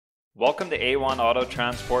Welcome to A1 Auto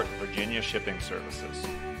Transport Virginia Shipping Services.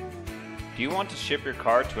 Do you want to ship your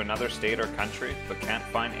car to another state or country but can't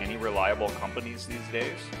find any reliable companies these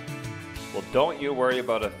days? Well, don't you worry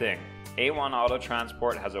about a thing. A1 Auto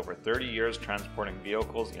Transport has over 30 years transporting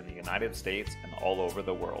vehicles in the United States and all over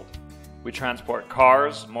the world. We transport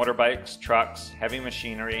cars, motorbikes, trucks, heavy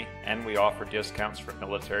machinery, and we offer discounts for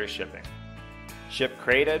military shipping. Ship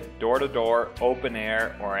crated, door-to-door, open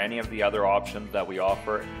air, or any of the other options that we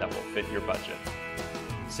offer that will fit your budget.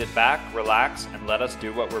 Sit back, relax, and let us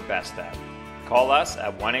do what we're best at. Call us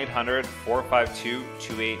at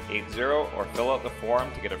 1-800-452-2880 or fill out the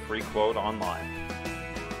form to get a free quote online.